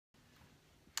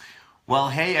Well,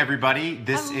 hey everybody,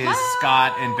 this Hello. is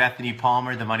Scott and Bethany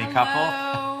Palmer, the money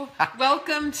couple.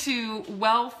 Welcome to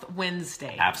Wealth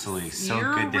Wednesday. Absolutely, so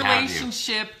Your good to have you.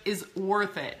 relationship is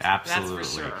worth it. Absolutely.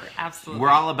 That's for sure. Absolutely. We're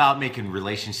all about making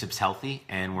relationships healthy,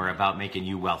 and we're about making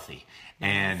you wealthy.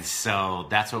 And so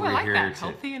that's what I we're like here that. to.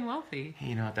 Healthy and wealthy.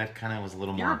 You know, that kind of was a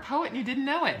little You're more. a poet and you didn't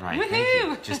know it. Right, Woohoo! thank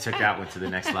you. Just took that one to the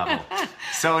next level.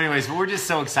 So anyways, we're just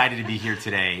so excited to be here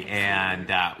today.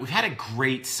 And we've had a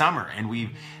great summer. And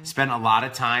we've spent a lot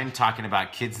of time talking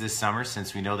about kids this summer,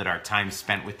 since we know that our time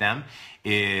spent with them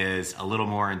is a little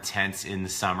more intense in the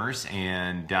summers.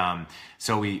 And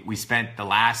so we spent the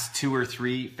last 2 or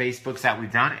 3 Facebooks that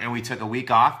we've done, and we took a week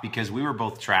off because we were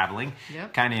both traveling,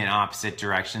 kind of in opposite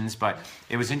directions. But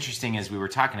it was interesting as we were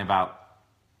talking about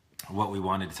what we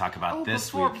wanted to talk about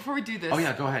this week. Before we do this. Oh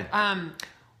yeah, go ahead.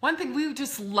 One thing we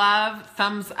just love,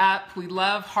 thumbs up. We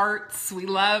love hearts. We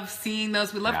love seeing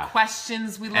those. We love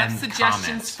questions. We love And suggestions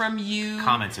comments. from you.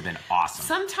 Comments have been awesome.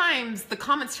 Sometimes the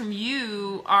comments from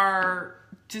you are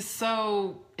just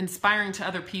so inspiring to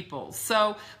other people.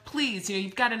 So please,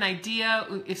 you've got an idea.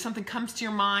 If something comes to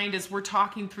your mind as we're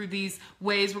talking through these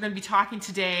ways, we're going to be talking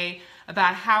today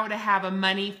about how to have a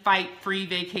money fight-free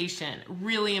vacation.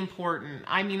 Really important.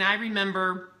 I mean, I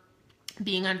remember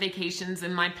being on vacations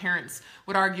and my parents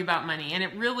would argue about money, and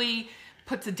it really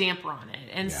puts a damper on it.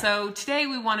 And so today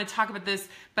we want to talk about this,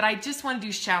 but I just want to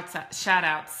do shout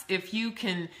outs. If you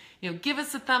can, give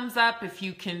us a thumbs up, if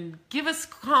you can give us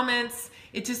comments,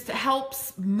 it just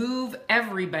helps move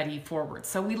everybody forward.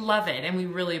 So we love it and we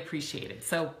really appreciate it.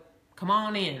 So come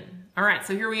on in. All right,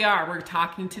 so here we are. We're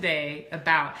talking today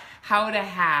about how to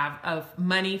have a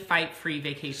money fight-free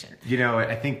vacation.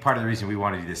 I think part of the reason we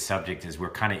want to do this subject is we're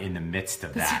kind of in the midst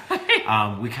of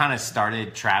that. We kind of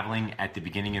started traveling at the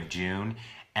beginning of June,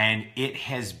 and it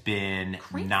has been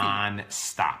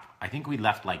non-stop. I think we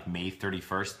left like May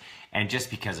 31st, and just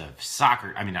because of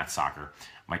not soccer,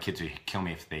 my kids would kill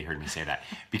me if they heard me say that,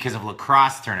 because of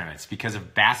lacrosse tournaments, because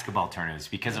of basketball tournaments,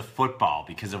 because of football,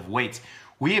 because of weights,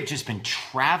 we have just been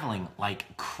traveling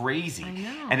like crazy. I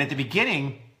know. And at the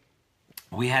beginning,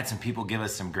 we had some people give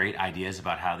us some great ideas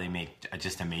about how they make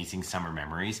just amazing summer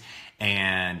memories.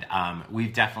 And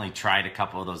we've definitely tried a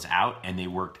couple of those out, and they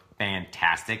worked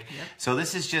fantastic. So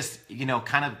this is just,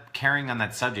 kind of carrying on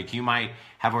that subject. You might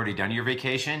have already done your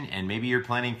vacation, and maybe you're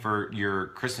planning for your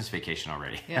Christmas vacation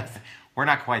already. Yes. We're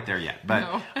not quite there yet, but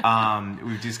No.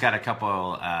 we've just got a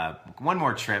couple, one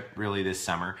more trip really this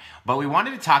summer. But we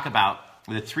wanted to talk about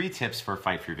the 3 tips for a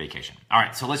fight-free vacation. All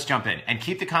right, so let's jump in. And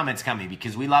keep the comments coming,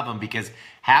 because we love them, because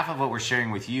half of what we're sharing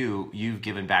with you, you've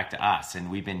given back to us, and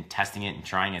we've been testing it and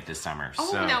trying it this summer.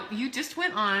 Now you just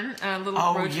went on a little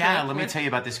road trip. Let me tell you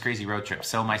about this crazy road trip.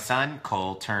 So my son,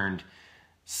 Cole, turned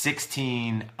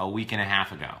 16 a week and a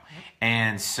half ago.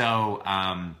 And so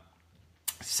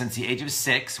since the age of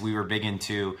 6, we were big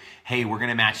into, hey, we're going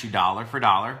to match you dollar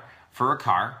for a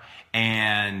car.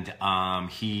 And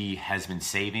he has been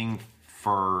saving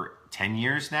for 10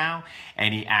 years now,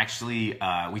 and he actually,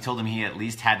 we told him he at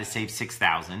least had to save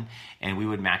 $6,000, and we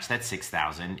would match that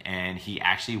 $6,000, and he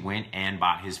actually went and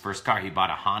bought his first car. He bought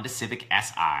a Honda Civic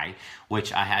Si,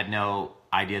 which I had no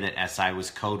idea that SI was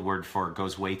code word for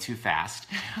goes way too fast,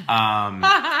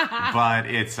 but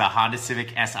it's a Honda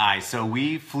Civic Si. So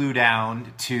we flew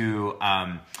down to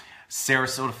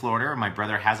Sarasota, Florida. My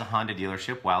brother has a Honda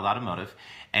dealership, Wild Automotive.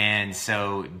 And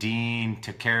so Dean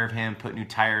took care of him, put new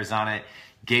tires on it,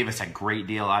 gave us a great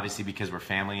deal, obviously, because we're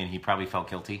family, and he probably felt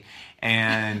guilty.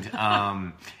 And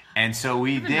and so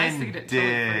we then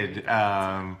did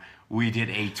we did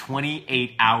a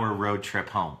 28-hour road trip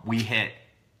home. We hit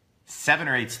 7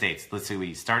 or 8 states. Let's see,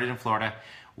 we started in Florida.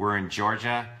 We're in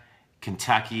Georgia,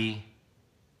 Kentucky.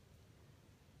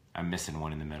 I'm missing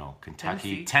one in the middle.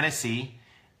 Kentucky, Tennessee,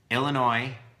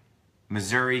 Illinois,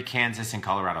 Missouri, Kansas, and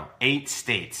Colorado. 8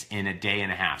 states in a day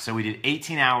and a half. So we did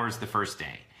 18 hours the first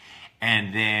day,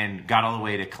 and then got all the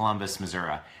way to Columbus,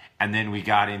 Missouri. And then we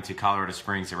got into Colorado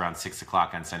Springs around 6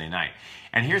 o'clock on Sunday night.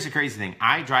 And here's the crazy thing.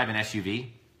 I drive an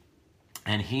SUV,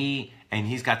 and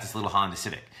he's got this little Honda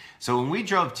Civic. So when we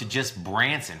drove to just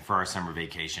Branson for our summer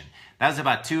vacation, that was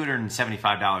about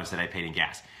 $275 that I paid in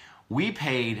gas. We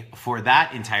paid for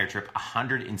that entire trip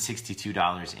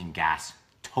 $162 in gas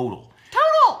total.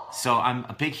 So I'm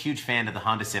a big, huge fan of the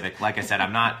Honda Civic. Like I said,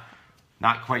 I'm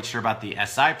not quite sure about the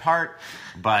SI part,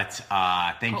 but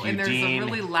thank you, and there's Dean. a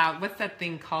really loud, what's that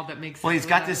thing called that makes Well, it he's really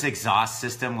got loud? this exhaust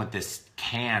system with this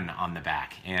can on the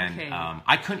back, and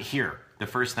I couldn't hear the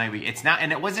first night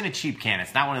and it wasn't a cheap can.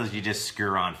 It's not one of those you just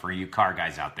screw on for you car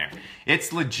guys out there.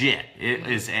 It's legit. It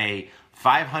is a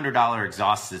 $500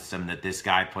 exhaust system that this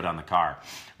guy put on the car.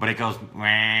 But it goes,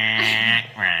 wah,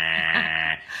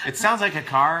 wah. It sounds like a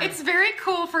car. It's very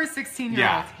cool for a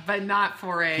 16-year-old, but not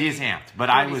for a... He is amped. But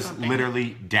I was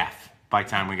literally deaf by the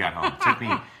time we got home. It took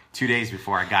me 2 days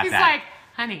before I got He's that. like,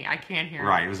 honey, I can't hear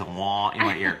Right, you. it was a wah in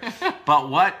my ear. But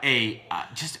what a,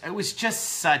 it was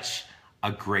just such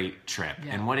a great trip.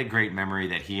 Yeah. And what a great memory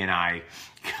that he and I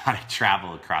got to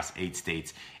travel across 8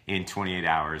 states in 28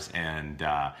 hours. And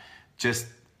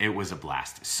it was a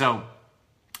blast. So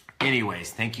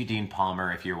anyways, thank you, Dean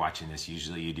Palmer. If you're watching this,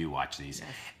 usually you do watch these. Yes.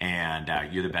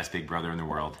 And you're the best big brother in the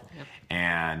world. Yep.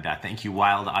 And thank you,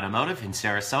 Wild Automotive in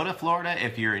Sarasota, Florida.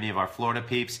 If you're any of our Florida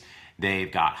peeps,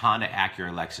 they've got Honda,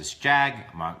 Acura, Lexus, Jag,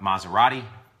 Maserati.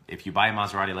 If you buy a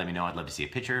Maserati, let me know. I'd love to see a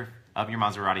picture of your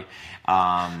Maserati.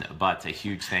 But a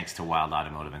huge thanks to Wild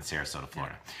Automotive in Sarasota,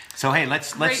 Florida. So hey,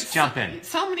 let's jump in.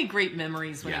 So many great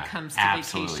memories when it comes to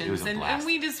absolutely. vacations. It was a blast. And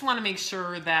we just want to make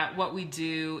sure that what we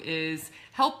do is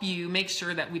help you make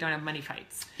sure that we don't have money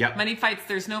fights. Yep. Money fights,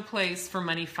 there's no place for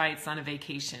money fights on a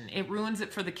vacation. It ruins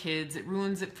it for the kids. It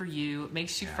ruins it for you. It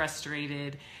makes you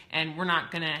frustrated. And we're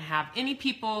not going to have any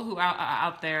people who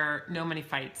out there, no money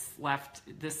fights left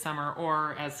this summer.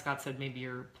 Or as Scott said, maybe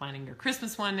you're planning your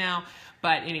Christmas one now.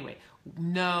 But anyway,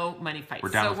 no money fights. We're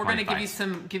done with we're going money to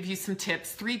fights. give you some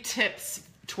tips. 3 tips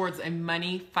towards a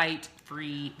money fight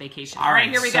free vacation. All right,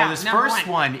 here we so go. this Number first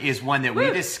one is one that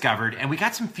we discovered, and we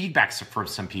got some feedback from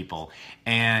some people,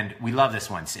 and we love this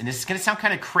one. And this is going to sound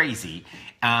kind of crazy,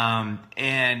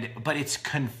 but it's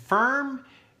confirm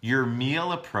your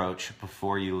meal approach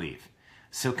before you leave.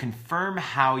 So confirm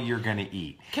how you're going to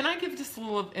eat. Can I give just a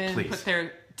little input Please.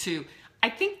 there too? I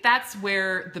think that's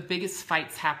where the biggest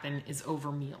fights happen is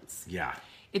over meals. Yeah.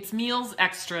 It's meals,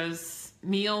 extras.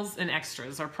 Meals and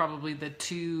extras are probably the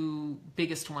 2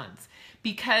 biggest ones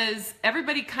because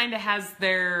everybody kind of has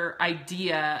their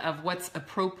idea of what's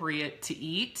appropriate to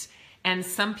eat. And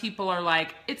some people are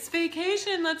like, it's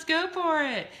vacation, let's go for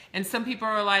it. And some people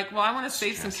are like, well, I want to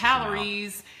save some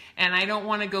calories and I don't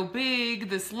want to go big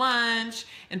this lunch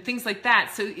and things like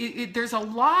that. So there's a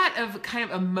lot of kind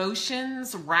of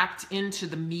emotions wrapped into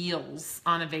the meals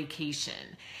on a vacation.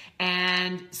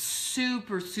 And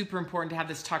super, super important to have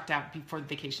this talked out before the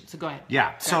vacation. So go ahead.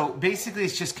 Yeah. So basically,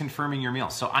 it's just confirming your meal.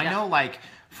 So I know, like,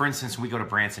 for instance, when we go to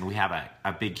Branson, we have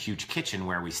a big, huge kitchen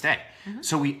where we stay. Mm-hmm.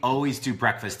 So we always do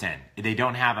breakfast in. They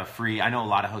don't have a free, I know a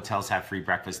lot of hotels have free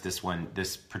breakfast.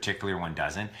 This particular one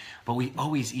doesn't. But we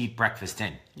always eat breakfast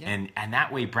in. Yeah. And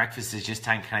that way, breakfast is just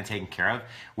kind of taken care of.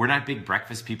 We're not big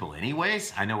breakfast people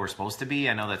anyways. I know we're supposed to be.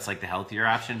 I know that's like the healthier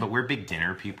option, but we're big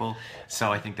dinner people.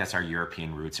 So I think that's our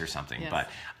European roots or something. Yes.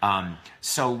 But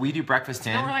so we do breakfast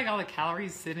in. Don't like all the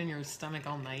calories sit in your stomach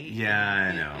all night. Yeah,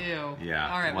 I know. Ew.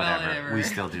 Yeah. All right, whatever. We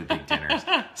still do big dinners.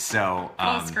 So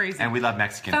that's crazy. And we love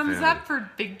Mexican food. Thumbs up for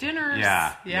big dinners.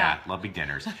 Yeah. Love big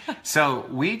dinners. So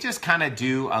we just kind of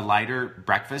do a lighter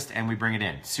breakfast and we bring it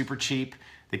in. Super cheap.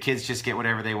 The kids just get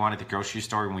whatever they want at the grocery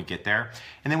store when we get there.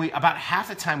 And then about half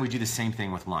the time we do the same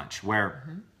thing with lunch, where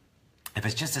if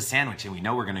it's just a sandwich and we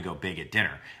know we're going to go big at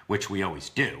dinner, which we always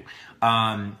do,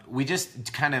 we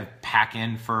just kind of pack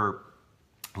in for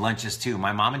lunches too.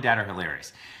 My mom and dad are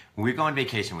hilarious. When we go on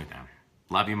vacation with them,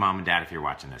 love you, Mom and Dad, if you're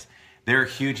watching this, they're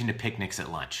huge into picnics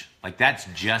at lunch. Like, that's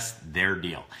just their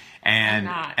deal. And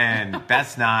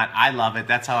that's not. I love it.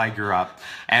 That's how I grew up.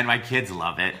 And my kids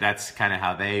love it. That's kind of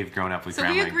how they've grown up with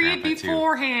grandma and grandpa, So we agreed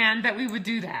beforehand that we would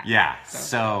do that. Yeah.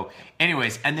 So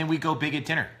anyways, and then we go big at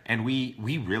dinner. And we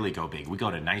really go big. We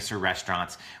go to nicer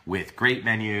restaurants with great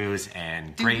menus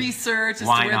and great research as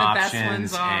wine to where the best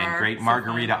options ones are. and great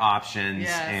margarita options.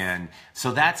 Yes. And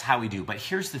so that's how we do. But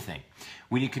here's the thing.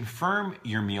 When you confirm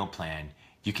your meal plan,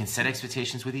 you can set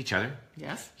expectations with each other.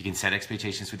 Yes. You can set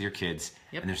expectations with your kids.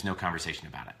 Yep. And there's no conversation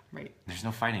about it. Right. There's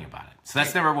no fighting about it. So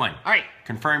that's number one. All right.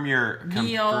 Confirm your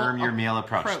meal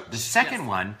approach. The second Yes.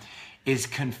 one is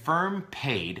confirm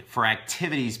paid for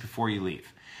activities before you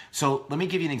leave. So let me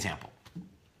give you an example.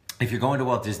 If you're going to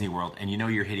Walt Disney World and you know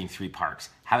you're hitting 3 parks,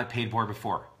 have it paid for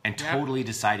before and totally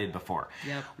decided before.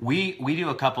 Yep. We do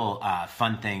a couple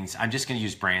fun things. I'm just going to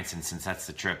use Branson since that's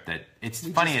the trip that it's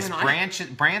funny. Is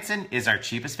Branson is our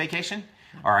cheapest vacation,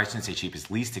 or I shouldn't say cheapest,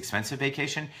 least expensive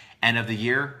vacation. And of the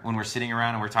year, when we're sitting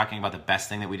around and we're talking about the best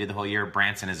thing that we did the whole year,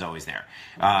 Branson is always there.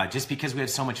 Just because we have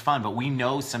so much fun, but we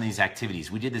know some of these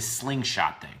activities. We did this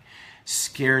slingshot thing.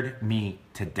 Scared me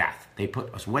to death. They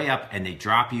put us way up and they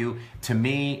drop you. To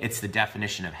me, it's the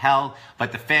definition of hell,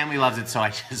 but the family loves it, so I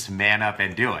just man up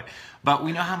and do it. But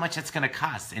we know how much it's going to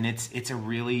cost, and it's a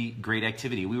really great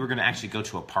activity. We were going to actually go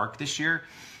to a park this year,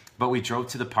 but we drove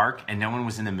to the park and no one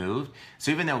was in the mood.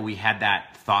 So even though we had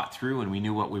that thought through and we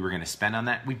knew what we were going to spend on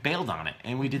that, we bailed on it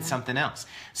and we did something else.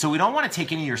 So we don't want to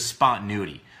take any of your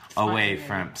spontaneity away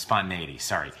from spontaneity.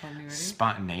 Sorry.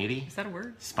 Spontaneity? Is that a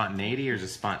word? Spontaneity or is it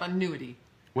Spontaneity.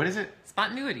 What is it?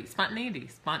 Spontaneity.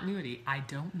 I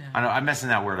don't know. I know, I'm messing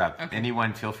that word up. Okay.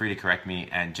 Anyone, feel free to correct me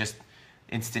and just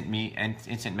instant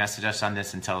message us on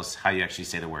this and tell us how you actually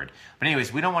say the word. But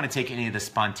anyways, we don't want to take any of the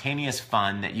spontaneous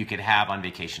fun that you could have on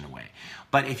vacation away.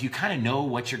 But if you kind of know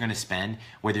what you're going to spend,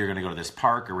 whether you're going to go to this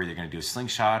park or whether you're going to do a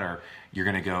slingshot or you're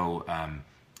going to go,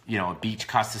 a beach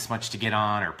costs this much to get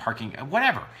on or parking,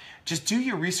 whatever. Just do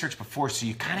your research before so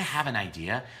you kind of have an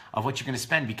idea of what you're going to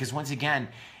spend. Because once again,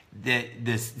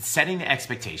 the setting the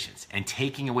expectations and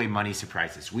taking away money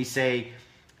surprises. We say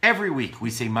every week, we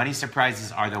say money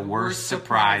surprises are the worst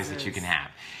surprise that you can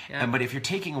have. Yep. But if you're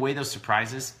taking away those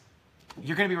surprises,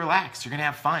 you're going to be relaxed. You're going to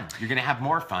have fun. You're going to have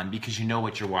more fun because you know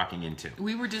what you're walking into.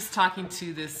 We were just talking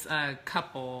to this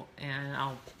couple, and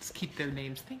I'll just keep their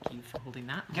names. Thank you for holding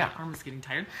that. My arm is getting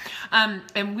tired.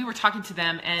 And we were talking to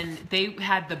them, and they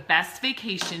had the best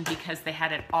vacation because they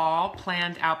had it all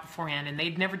planned out beforehand, and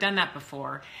they'd never done that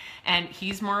before. And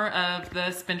he's more of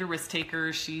the spender risk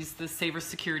taker. She's the saver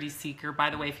security seeker. By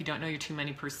the way, if you don't know your two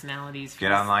money personalities,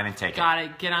 get online and take it.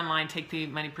 Gotta get online, take the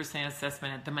money personality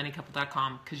assessment at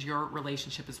themoneycouple.com because your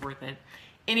relationship is worth it.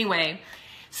 Anyway,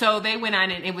 so they went on,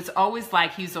 and it was always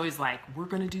like, he's always like, we're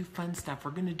going to do fun stuff.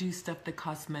 We're going to do stuff that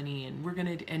costs money.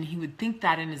 And he would think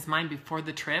that in his mind before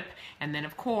the trip. And then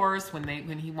of course, when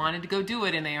he wanted to go do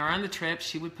it and they are on the trip,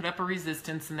 she would put up a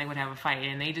resistance and they would have a fight.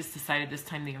 And they just decided this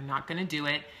time they are not going to do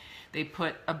it. They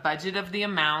put a budget of the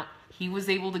amount. He was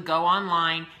able to go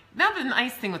online. Now, the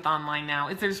nice thing with online now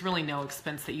is there's really no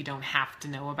expense that you don't have to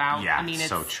know about. Yeah, I mean, it's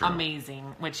so true.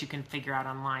 amazing what you can figure out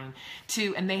online,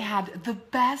 too. And they had the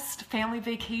best family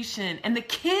vacation. And the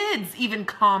kids even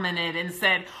commented and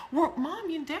said, Mom,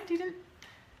 you and Dad, you didn't...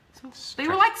 So they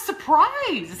were like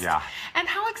surprised. Yeah. And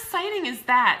how exciting is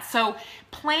that? So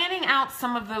planning out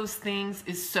some of those things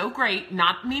is so great,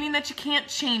 not meaning that you can't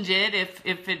change it if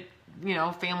it,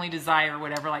 family desire or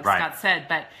whatever, like Scott said,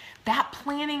 but that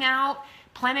planning out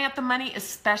the money,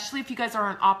 especially if you guys are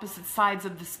on opposite sides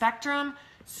of the spectrum,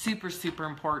 super, super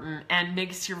important and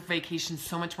makes your vacation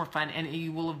so much more fun and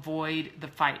you will avoid the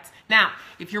fights. Now,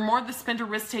 if you're more the spender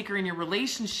risk taker in your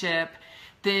relationship,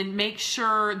 then make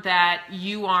sure that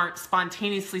you aren't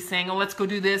spontaneously saying, oh, let's go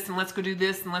do this and let's go do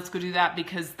this and let's go do that,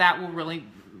 because that will really,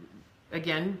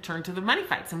 again, turn to the money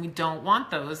fights, and we don't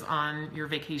want those on your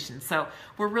vacation. So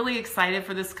we're really excited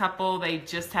for this couple. They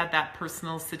just had that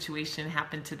personal situation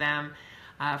happen to them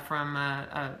from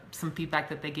some feedback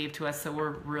that they gave to us. So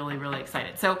we're really, really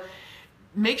excited. So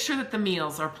make sure that the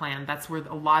meals are planned. That's where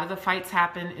a lot of the fights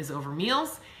happen, is over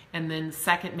meals. And then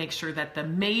second, make sure that the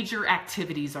major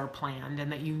activities are planned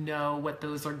and that you know what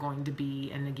those are going to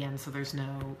be. And again, so there's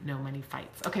no money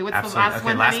fights. Okay, what's the last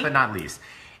one, last honey? but not least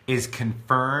is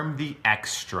confirm the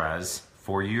extras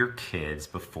for your kids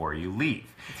before you leave.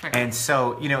 That's right. And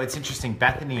so, it's interesting.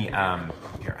 Bethany,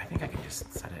 here, I think I can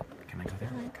just set it. Can I go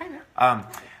there? Kind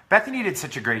of. Bethany did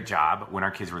such a great job when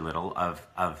our kids were little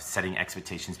of setting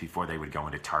expectations before they would go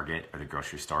into Target or the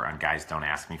grocery store on, guys, don't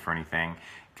ask me for anything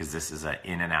because this is an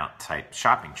in and out type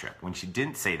shopping trip. When she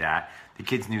didn't say that, the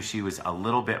kids knew she was a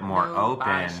little bit more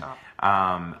open,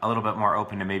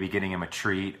 to maybe getting them a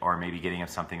treat or maybe getting them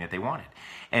something that they wanted.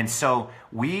 And so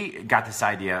we got this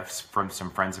idea from some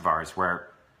friends of ours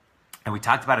and we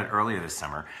talked about it earlier this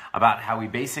summer, about how we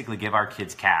basically give our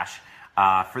kids cash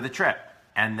for the trip.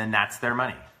 And then that's their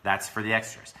money. That's for the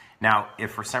extras. Now,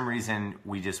 if for some reason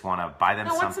we just want to buy them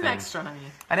something. What's an extra, honey?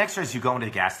 An extra is you go into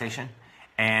the gas station,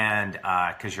 and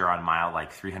because you're on mile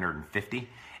like 350,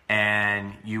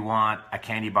 and you want a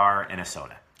candy bar and a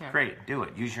soda. Yeah. Great, do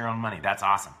it. Use your own money. That's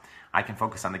awesome. I can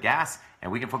focus on the gas,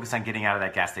 and we can focus on getting out of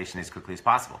that gas station as quickly as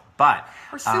possible. But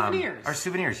or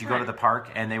souvenirs. You go to the park,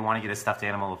 and they want to get a stuffed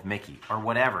animal of Mickey or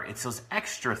whatever. It's those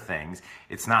extra things.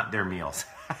 It's not their meals.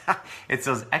 It's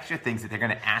those extra things that they're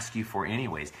going to ask you for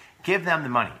anyways. Give them the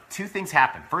money. Two things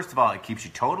happen. First of all, it keeps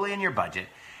you totally in your budget.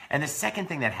 And the second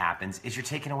thing that happens is you're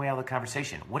taking away all the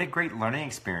conversation. What a great learning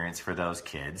experience for those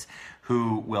kids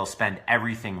who will spend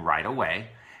everything right away.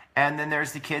 And then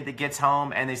there's the kid that gets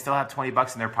home and they still have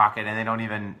 $20 in their pocket and they don't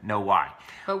even know why.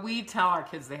 But we tell our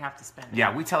kids they have to spend it.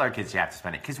 Yeah, we tell our kids you have to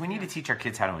spend it because we need to teach our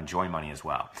kids how to enjoy money as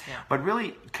well. Yeah. But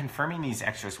really confirming these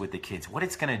extras with the kids, what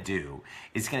it's going to do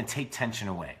is going to take tension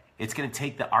away. It's going to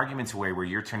take the arguments away where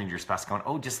you're turning to your spouse going,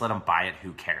 oh, just let them buy it.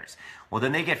 Who cares? Well,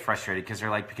 then they get frustrated because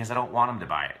they're like, because I don't want them to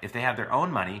buy it. If they have their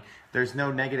own money, there's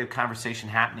no negative conversation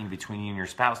happening between you and your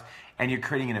spouse. And you're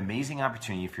creating an amazing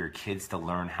opportunity for your kids to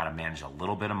learn how to manage a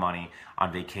little bit of money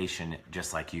on vacation,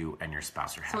 just like you and your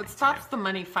spouse are having. So it stops the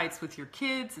money fights with your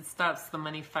kids. It stops the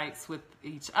money fights with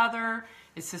each other.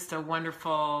 It's just a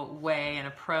wonderful way and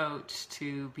approach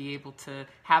to be able to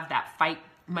have that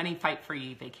money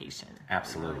fight-free vacation.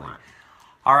 Absolutely.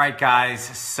 All right, guys.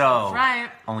 So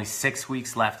right. Only 6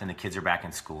 weeks left and the kids are back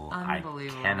in school. I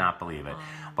cannot believe it.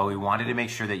 But we wanted to make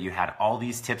sure that you had all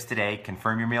these tips today.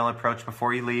 Confirm your meal approach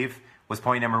before you leave was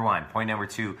point number 1. Point number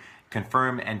 2,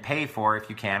 confirm and pay for if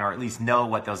you can, or at least know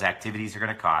what those activities are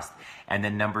going to cost. And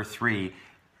then number 3,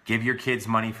 give your kids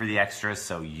money for the extras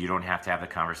so you don't have to have the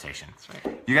conversation. That's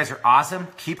right. You guys are awesome.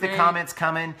 Keep the comments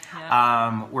coming.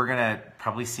 Yeah. We're going to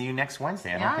probably see you next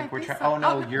Wednesday. I don't think we're trying. So. Oh,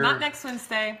 no, you're not next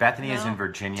Wednesday. Bethany is in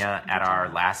Virginia at our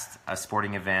last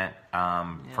sporting event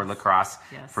for lacrosse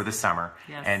for the summer.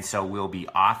 Yes. And so we'll be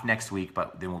off next week,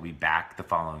 but then we'll be back the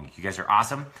following week. You guys are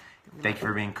awesome. Thank you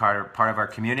for being part of our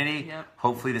community. Yep.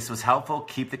 Hopefully this was helpful.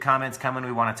 Keep the comments coming.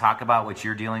 We want to talk about what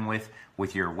you're dealing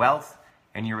with your wealth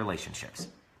and your relationships.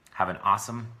 Have an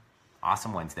awesome,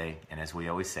 awesome Wednesday. And as we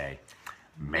always say,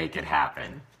 make it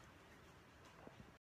happen.